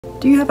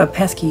Do you have a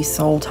pesky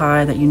soul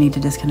tie that you need to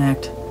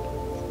disconnect?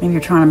 Maybe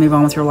you're trying to move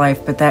on with your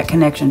life, but that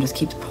connection just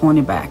keeps pulling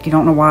you back. You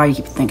don't know why you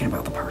keep thinking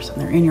about the person.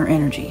 They're in your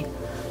energy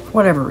for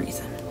whatever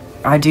reason.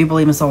 I do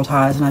believe in soul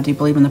ties, and I do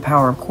believe in the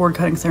power of cord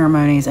cutting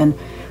ceremonies and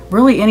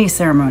really any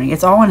ceremony.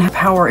 It's all in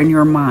power in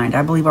your mind.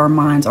 I believe our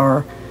minds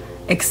are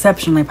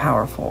exceptionally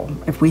powerful.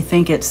 If we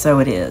think it, so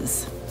it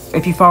is.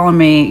 If you follow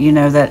me, you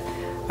know that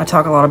I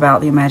talk a lot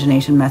about the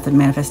imagination method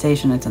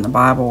manifestation. It's in the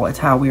Bible. It's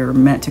how we are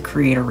meant to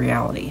create a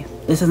reality.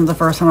 This isn't the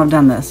first time I've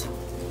done this.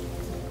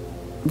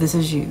 This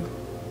is you.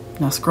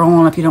 Now scroll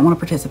on if you don't want to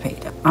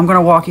participate. I'm going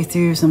to walk you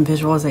through some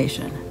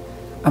visualization.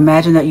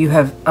 Imagine that you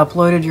have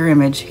uploaded your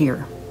image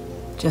here,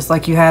 just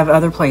like you have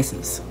other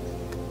places.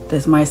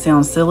 This might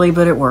sound silly,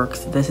 but it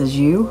works. This is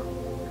you.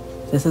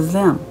 This is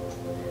them.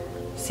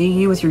 See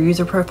you with your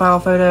user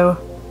profile photo.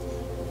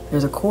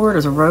 There's a cord,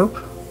 there's a rope.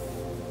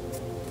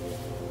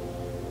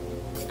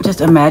 Just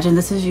imagine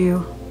this is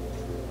you,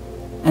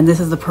 and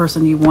this is the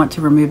person you want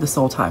to remove the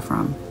soul tie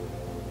from.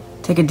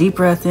 Take a deep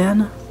breath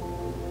in,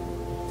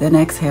 then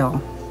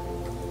exhale.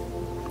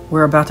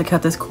 We're about to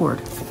cut this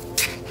cord.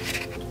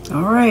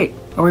 All right,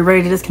 are we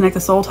ready to disconnect the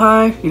soul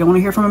tie? You don't want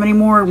to hear from them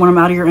anymore? Want them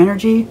out of your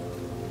energy?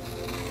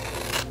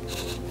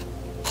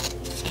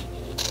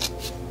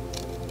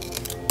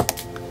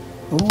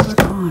 Oh, they're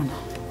gone.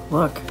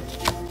 Look.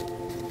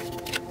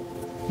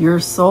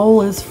 Your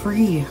soul is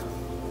free.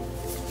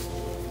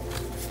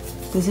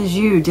 This is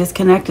you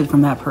disconnected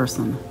from that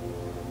person.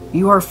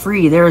 You are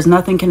free. There is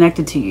nothing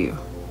connected to you.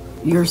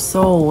 Your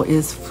soul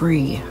is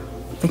free.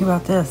 Think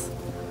about this.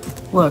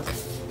 Look,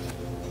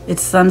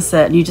 it's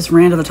sunset and you just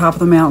ran to the top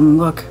of the mountain.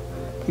 Look,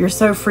 you're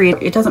so free.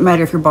 It doesn't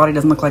matter if your body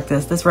doesn't look like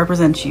this. This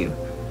represents you.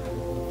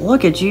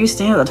 Look at you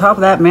standing at the top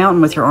of that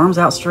mountain with your arms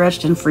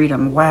outstretched in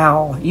freedom.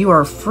 Wow, you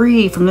are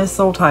free from this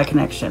soul tie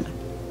connection.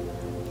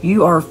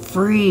 You are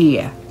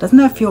free. Doesn't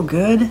that feel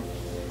good?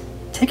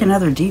 Take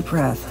another deep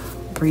breath.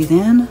 Breathe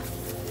in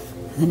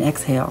and then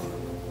exhale.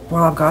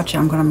 While I've got you,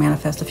 I'm going to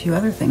manifest a few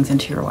other things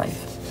into your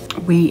life.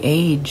 We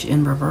age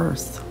in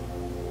reverse.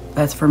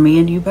 That's for me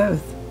and you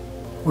both.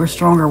 We're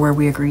stronger where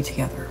we agree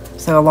together.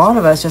 So a lot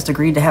of us just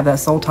agreed to have that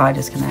soul tie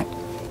disconnect.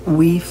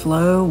 We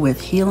flow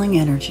with healing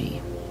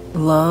energy.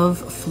 Love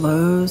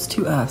flows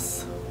to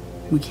us.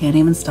 We can't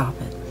even stop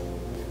it.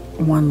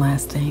 One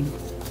last thing.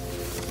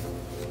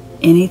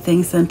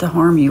 Anything sent to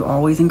harm you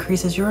always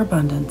increases your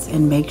abundance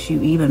and makes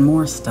you even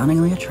more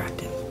stunningly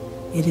attractive.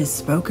 It is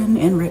spoken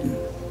and written,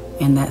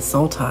 and that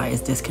soul tie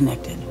is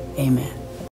disconnected. Amen.